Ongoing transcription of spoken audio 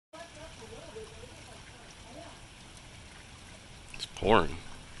pouring.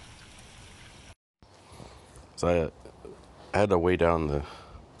 So I had to weigh down the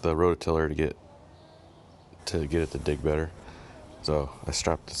rototiller to get it to dig better. So I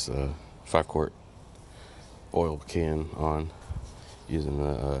strapped this 5-quart oil can on using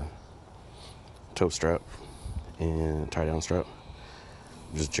the tow strap and tie down strap.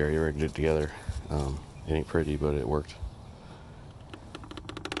 Just jerry rigged it together. It ain't pretty, but it worked.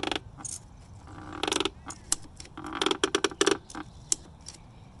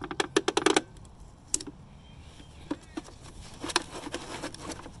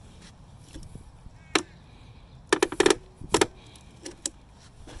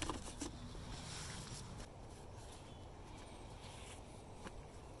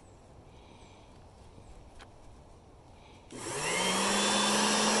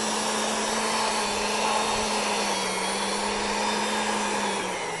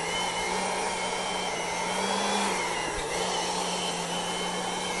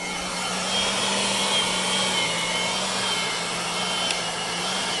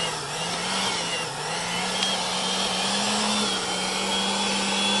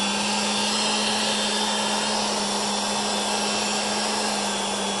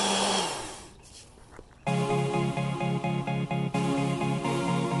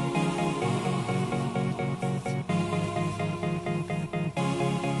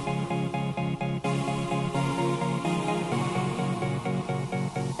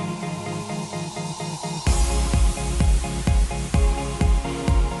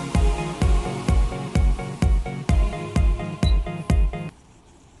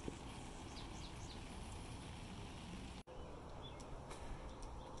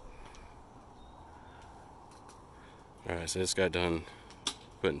 Alright, so this got done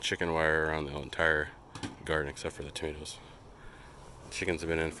putting chicken wire around the entire garden except for the tomatoes. Chickens have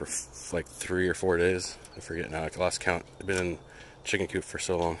been in for like 3 or 4 days. I forget now, I lost count. They've been in chicken coop for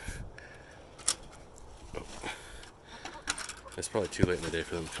so long. Oh. It's probably too late in the day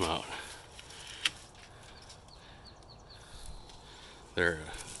for them to come out.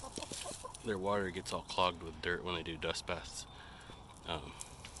 Their water gets all clogged with dirt when they do dust baths.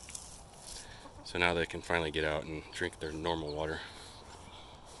 So now they can finally get out and drink their normal water.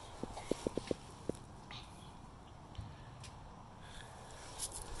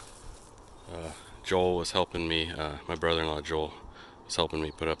 Joel was helping me, my brother-in-law Joel was helping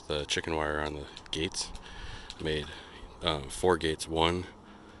me put up the chicken wire on the gates. I made 4 gates, 1,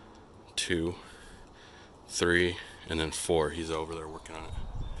 2, 3, and then 4. He's over there working on it.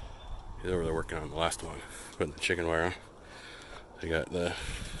 He's over there working on the last one, putting the chicken wire on. I got the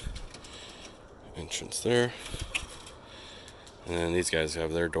entrance there, and then these guys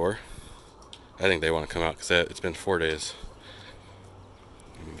have their door. I think they want to come out because it's been 4 days.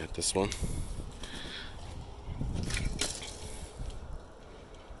 And we got this one.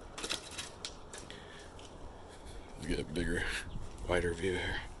 Get a bigger, wider view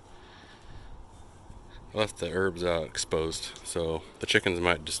here. I left the herbs out exposed, so the chickens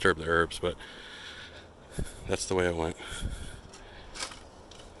might disturb the herbs, but that's the way it went.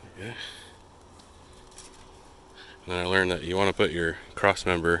 Okay. And I learned that you want to put your cross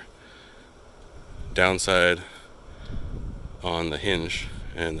member downside on the hinge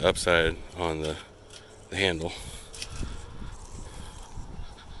and the upside on the handle.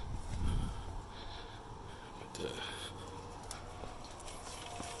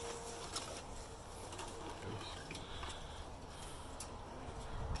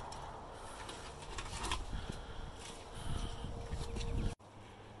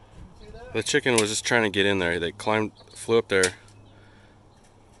 The chicken was just trying to get in there. They flew up there.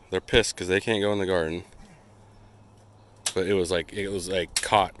 They're pissed because they can't go in the garden. But it was like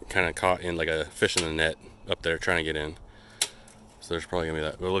kind of caught in like a fish in a net up there trying to get in. So there's probably gonna be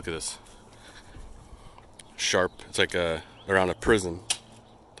that. But look at this. Sharp. It's like around a prison,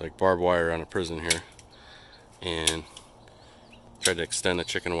 like barbed wire around a prison here. And tried to extend the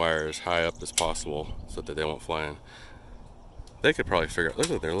chicken wire as high up as possible so that they won't fly in. They could probably figure out. Look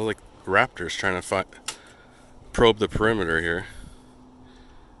at there, like raptors trying to probe the perimeter here.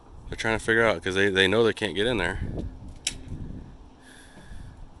 They're trying to figure out because they know they can't get in there.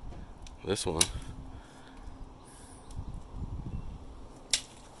 This one.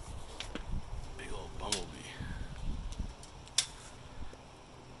 Big old bumblebee.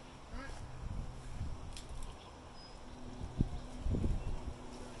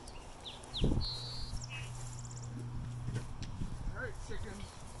 Alright, chickens,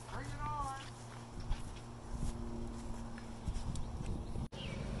 bring it on.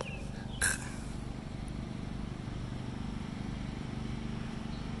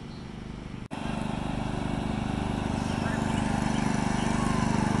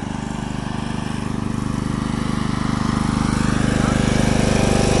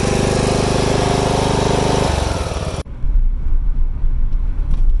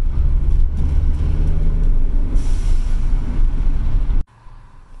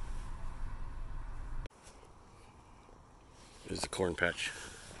 corn patch.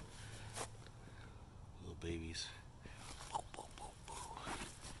 Little babies.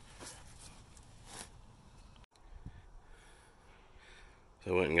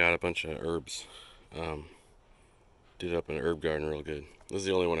 So I went and got a bunch of herbs. Did it up in an herb garden real good. This is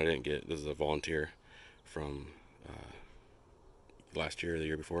the only one I didn't get. This is a volunteer from last year or the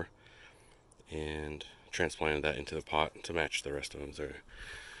year before. And transplanted that into the pot to match the rest of them. So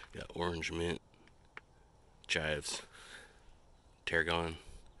got orange mint, chives, tarragon,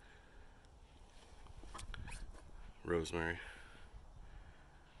 rosemary,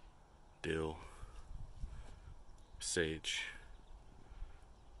 dill, sage,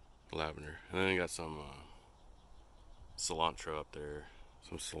 lavender, and then I got some cilantro up there.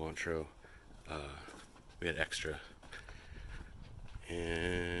 Some cilantro. We had extra,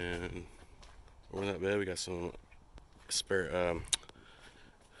 and over that bed we got some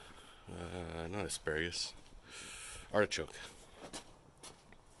not asparagus, artichoke,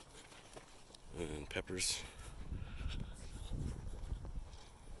 and peppers,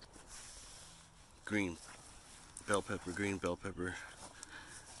 green bell pepper,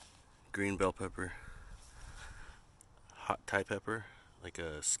 hot Thai pepper, like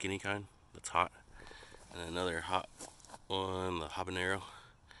a skinny kind that's hot, and another hot one, the habanero,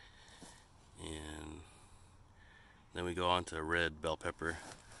 and then we go on to red bell pepper,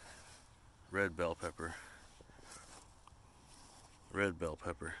 and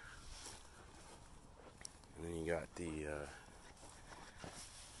then you got the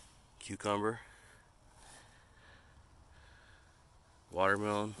cucumber,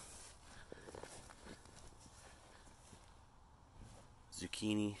 watermelon,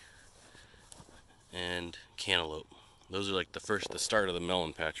 zucchini, and cantaloupe. Those are like the start of the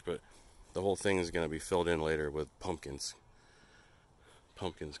melon patch, but the whole thing is going to be filled in later with pumpkins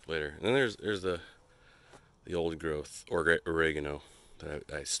later. And then there's the old growth oregano that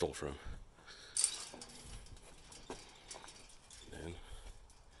I stole from. And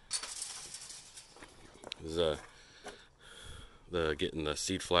this is the getting the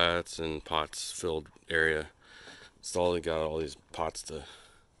seed flats and pots filled area. Got all these pots to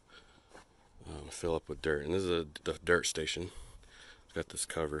fill up with dirt, and this is the dirt station. It's got this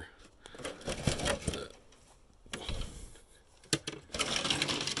cover.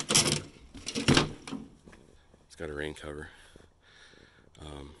 It's got a rain cover.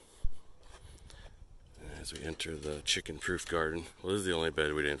 As we enter the chicken-proof garden, well, this is the only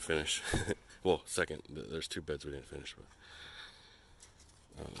bed we didn't finish. Well, second, there's 2 beds we didn't finish, but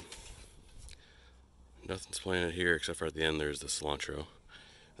nothing's planted here except for at the end there's the cilantro,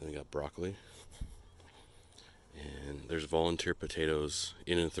 and we got broccoli, and there's volunteer potatoes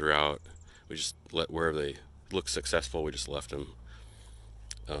in and throughout. We just wherever they look successful, we just left them,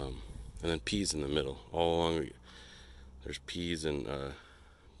 and then peas in the middle all along. There's peas and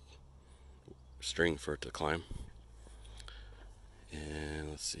string for it to climb. And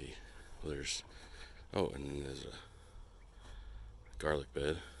let's see, well, and then there's a garlic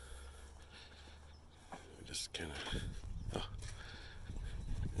bed. We just kind of,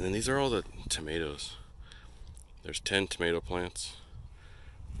 and then these are all the tomatoes. There's 10 tomato plants,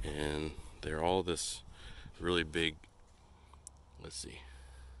 and they're all this really big. Let's see,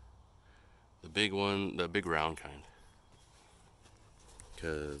 the big one, the big round kind,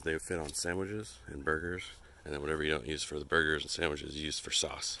 because they fit on sandwiches and burgers, and then whatever you don't use for the burgers and sandwiches, you use for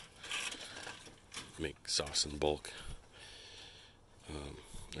sauce. Make sauce in bulk.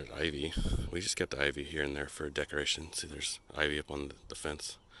 There's ivy. We just kept the ivy here and there for decoration. See, there's ivy up on the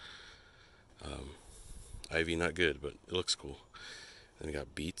fence. Ivy not good, but it looks cool. Then we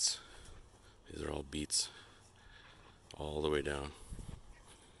got beets. These are all beets all the way down.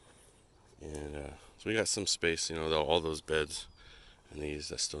 And so we got some space, you know, all those beds and these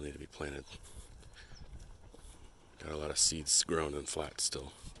that still need to be planted. Got a lot of seeds grown and flat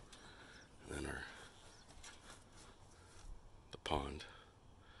still. And then the pond.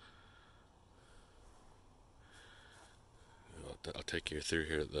 I'll take you through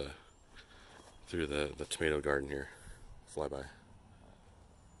here through the tomato garden here. Fly by.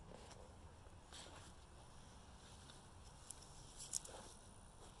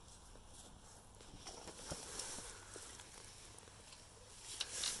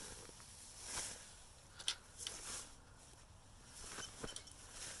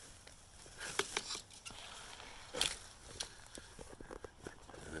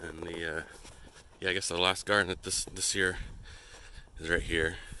 And I guess the last garden that this year is right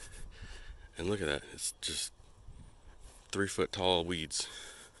here. And look at that, it's just 3-foot tall weeds.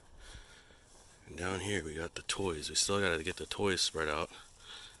 And down here we got the toys. We still gotta get the toys spread out,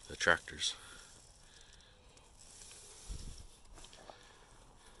 the tractors.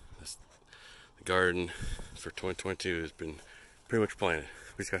 garden for 2022 has been pretty much planted.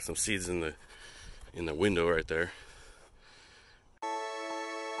 We just got some seeds in the window right there.